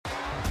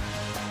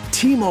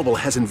T-Mobile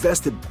has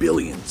invested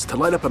billions to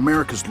light up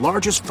America's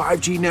largest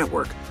 5G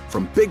network,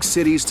 from big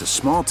cities to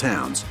small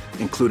towns,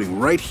 including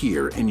right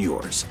here in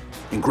yours.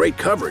 And great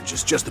coverage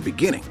is just the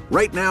beginning.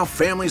 Right now,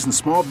 families and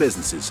small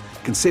businesses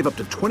can save up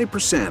to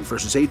 20%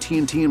 versus AT&T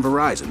and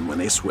Verizon when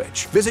they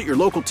switch. Visit your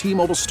local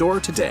T-Mobile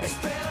store today.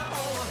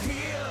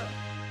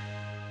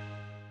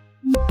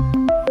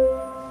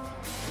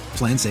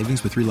 Plan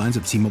savings with 3 lines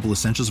of T-Mobile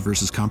Essentials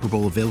versus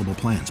comparable available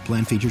plans.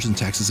 Plan features and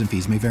taxes and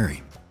fees may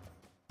vary.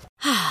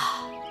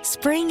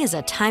 Spring is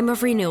a time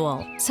of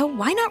renewal, so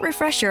why not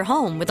refresh your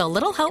home with a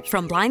little help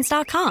from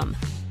Blinds.com?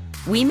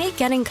 We make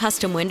getting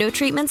custom window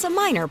treatments a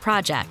minor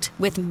project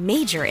with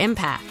major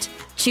impact.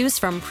 Choose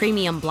from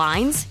premium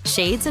blinds,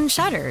 shades, and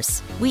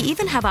shutters. We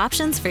even have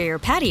options for your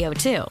patio,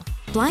 too.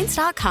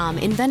 Blinds.com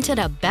invented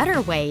a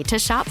better way to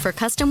shop for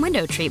custom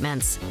window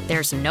treatments.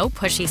 There's no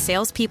pushy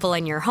salespeople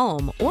in your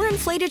home or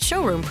inflated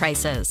showroom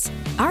prices.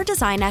 Our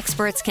design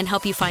experts can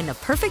help you find the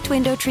perfect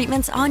window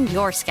treatments on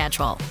your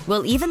schedule.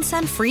 We'll even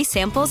send free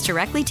samples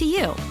directly to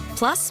you.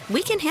 Plus,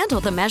 we can handle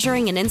the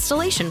measuring and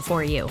installation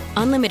for you.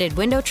 Unlimited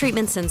window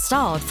treatments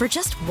installed for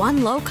just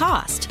one low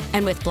cost.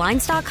 And with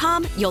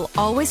Blinds.com, you'll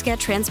always get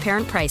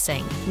transparent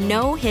pricing.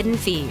 No hidden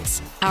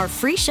fees. Our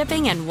free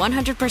shipping and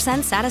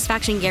 100%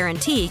 satisfaction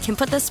guarantee can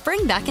put the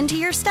spring back into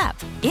your step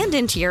and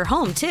into your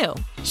home, too.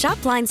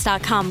 Shop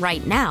Blinds.com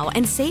right now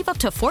and save up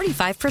to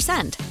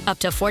 45%. Up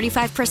to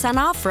 45%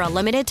 off for a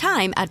limited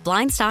time at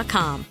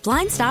Blinds.com.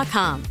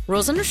 Blinds.com.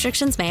 Rules and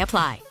restrictions may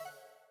apply.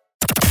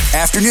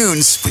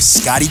 Afternoons with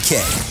Scotty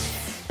K.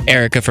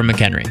 Erica from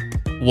McHenry.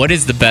 What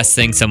is the best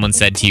thing someone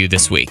said to you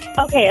this week?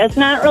 Okay, it's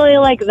not really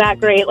like that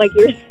great, like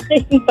you're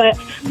saying, but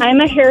I'm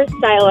a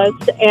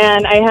hairstylist,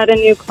 and I had a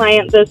new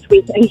client this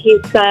week, and he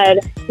said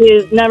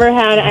he's never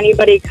had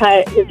anybody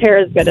cut his hair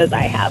as good as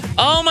I have.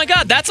 Oh my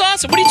God, that's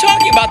awesome. What are you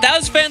talking about? That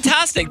was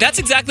fantastic. That's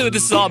exactly what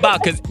this is all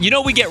about, because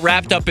we get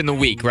wrapped up in the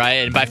week, right?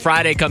 And by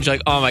Friday comes, you're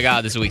like, oh my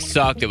God, this week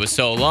sucked. It was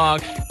so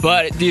long.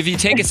 But if you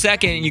take a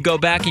second and you go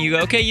back and you go,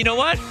 okay, you know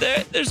what?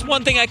 There's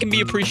one thing I can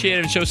be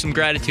appreciative and show some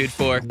gratitude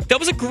for. That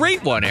was a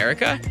great one,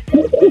 Erica.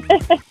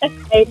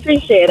 I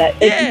appreciate it.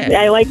 Yeah.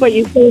 I like what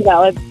you say,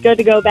 though. It's good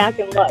to go back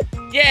and look.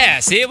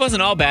 Yeah, see, it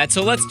wasn't all bad.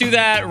 So let's do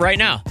that right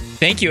now.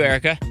 Thank you,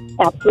 Erica.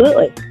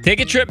 Absolutely. Take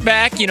a trip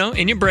back,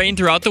 in your brain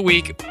throughout the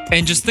week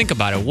and just think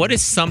about it. What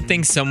is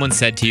something someone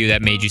said to you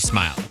that made you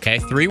smile? Okay,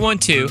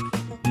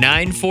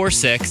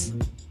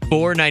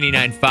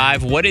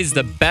 312-946-4995. What is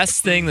the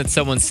best thing that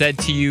someone said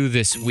to you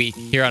this week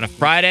here on a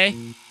Friday?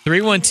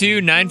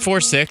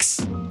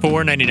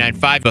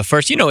 312-946-4995. But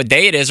first, you know what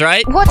day it is,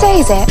 right? What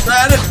day is it?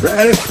 Friday.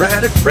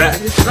 Friday.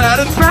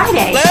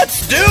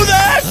 Let's do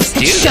that!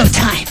 It's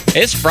showtime.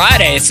 It's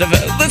Friday, so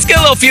let's get a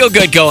little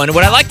feel-good going.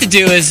 What I like to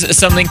do is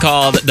something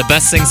called the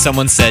best thing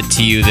someone said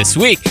to you this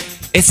week.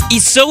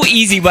 It's so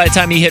easy by the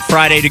time you hit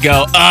Friday to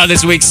go, oh,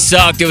 this week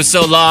sucked. It was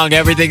so long.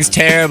 Everything's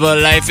terrible.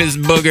 Life is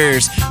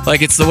boogers.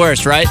 Like, it's the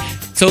worst, right?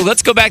 So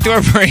let's go back to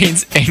our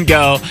brains and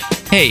go,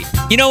 hey,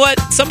 you know what?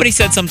 Somebody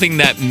said something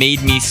that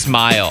made me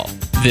smile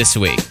this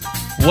week.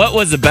 What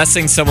was the best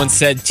thing someone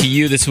said to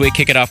you this week?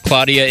 Kick it off,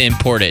 Claudia in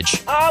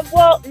Portage.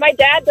 Well, my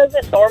dad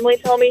doesn't normally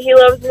tell me he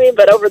loves me,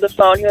 but over the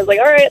phone, he was like,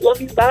 all right, love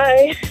you,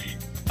 bye.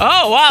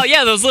 Oh, wow,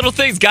 yeah, those little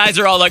things. Guys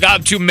are all like,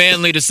 I'm too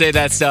manly to say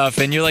that stuff.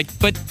 And you're like,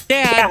 but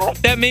Dad,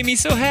 that made me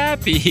so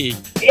happy.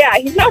 Yeah,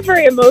 he's not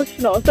very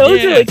emotional, so it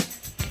was really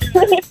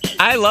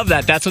I love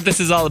that. That's what this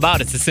is all about.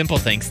 It's the simple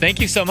things.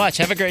 Thank you so much.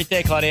 Have a great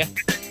day, Claudia.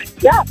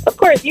 Yeah, of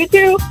course. You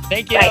too.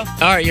 Thank you. Bye.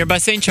 All right, you're by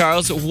St.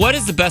 Charles. What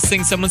is the best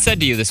thing someone said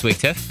to you this week,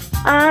 Tiff?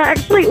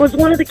 Actually, it was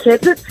one of the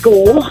kids at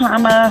school.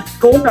 I'm a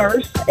school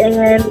nurse,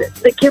 and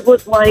the kid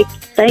was like,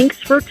 thanks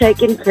for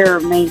taking care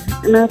of me.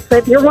 And I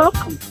said, you're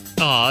welcome.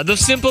 Aw, those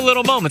simple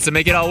little moments that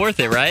make it all worth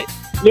it, right?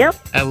 Yep.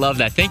 I love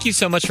that. Thank you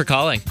so much for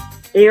calling.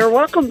 You're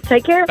welcome.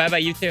 Take care. Bye-bye,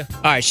 you too.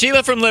 All right,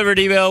 Sheila from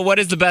Libertyville, what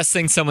is the best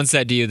thing someone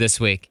said to you this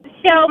week?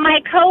 So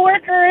my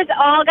coworkers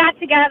all got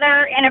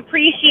together in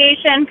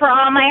appreciation for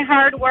all my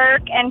hard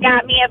work and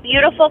got me a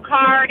beautiful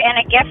card and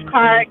a gift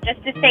card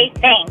just to say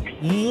thanks.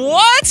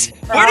 What?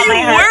 Where do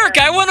you work?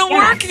 I want to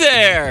work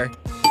there.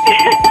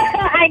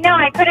 I know.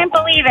 I couldn't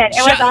believe it.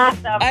 It was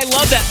awesome. I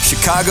love that.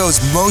 Chicago's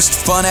most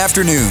fun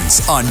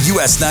afternoons on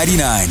US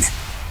 99.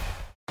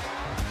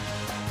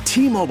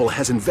 T-Mobile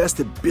has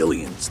invested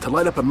billions to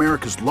light up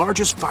America's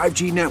largest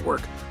 5G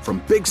network, from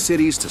big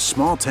cities to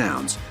small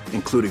towns,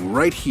 including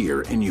right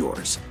here in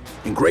yours.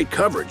 And great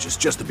coverage is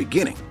just the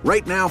beginning.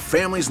 Right now,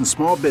 families and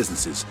small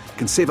businesses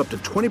can save up to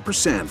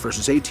 20%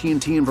 versus AT&T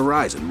and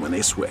Verizon when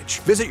they switch.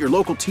 Visit your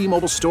local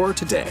T-Mobile store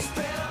today.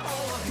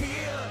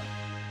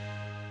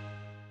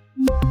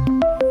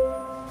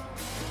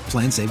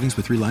 Plan savings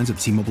with 3 lines of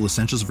T-Mobile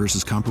Essentials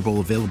versus comparable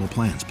available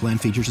plans. Plan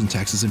features and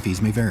taxes and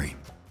fees may vary.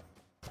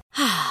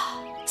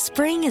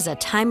 Spring is a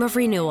time of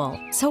renewal,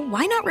 so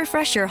why not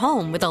refresh your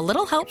home with a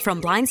little help from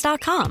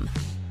Blinds.com?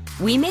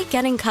 We make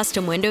getting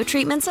custom window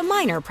treatments a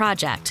minor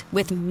project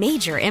with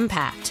major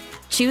impact.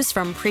 Choose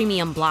from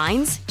premium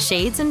blinds,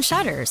 shades, and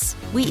shutters.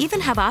 We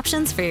even have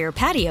options for your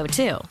patio,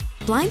 too.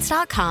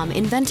 Blinds.com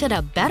invented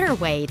a better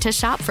way to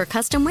shop for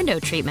custom window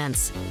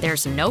treatments.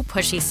 There's no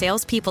pushy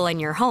salespeople in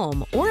your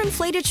home or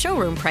inflated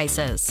showroom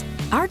prices.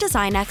 Our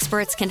design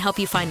experts can help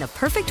you find the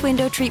perfect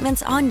window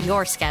treatments on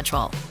your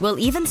schedule. We'll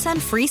even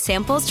send free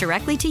samples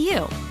directly to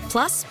you.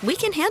 Plus, we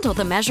can handle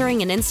the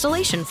measuring and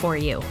installation for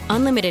you.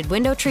 Unlimited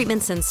window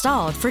treatments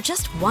installed for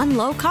just one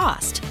low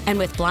cost. And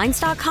with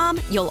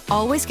Blinds.com, you'll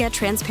always get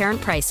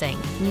transparent pricing.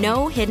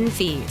 No hidden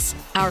fees.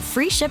 Our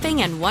free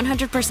shipping and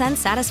 100%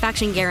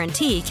 satisfaction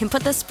guarantee can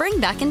put the spring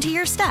back into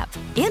your step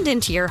and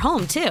into your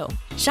home, too.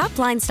 Shop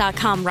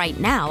Blinds.com right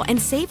now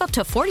and save up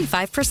to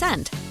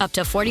 45%. Up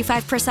to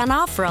 45%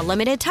 off for a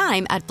limited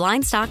time at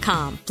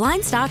Blinds.com.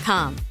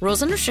 Blinds.com.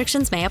 Rules and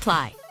restrictions may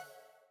apply.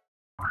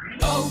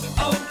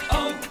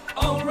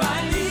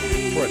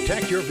 O'Reilly.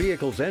 Protect your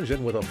vehicle's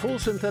engine with a full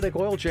synthetic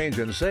oil change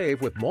and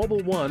save with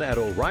Mobil 1 at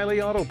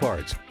O'Reilly Auto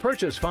Parts.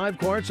 Purchase 5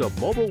 quarts of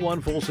Mobil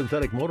 1 full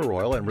synthetic motor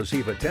oil and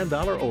receive a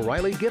 $10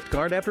 O'Reilly gift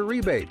card after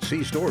rebate.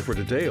 See store for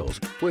details.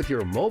 With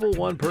your Mobil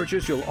 1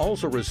 purchase, you'll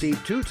also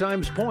receive 2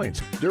 times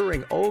points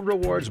during O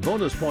Rewards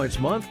Bonus Points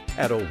Month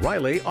at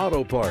O'Reilly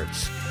Auto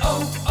Parts.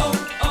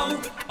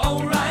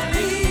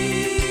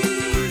 O'Reilly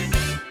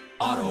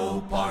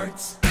Auto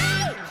Parts.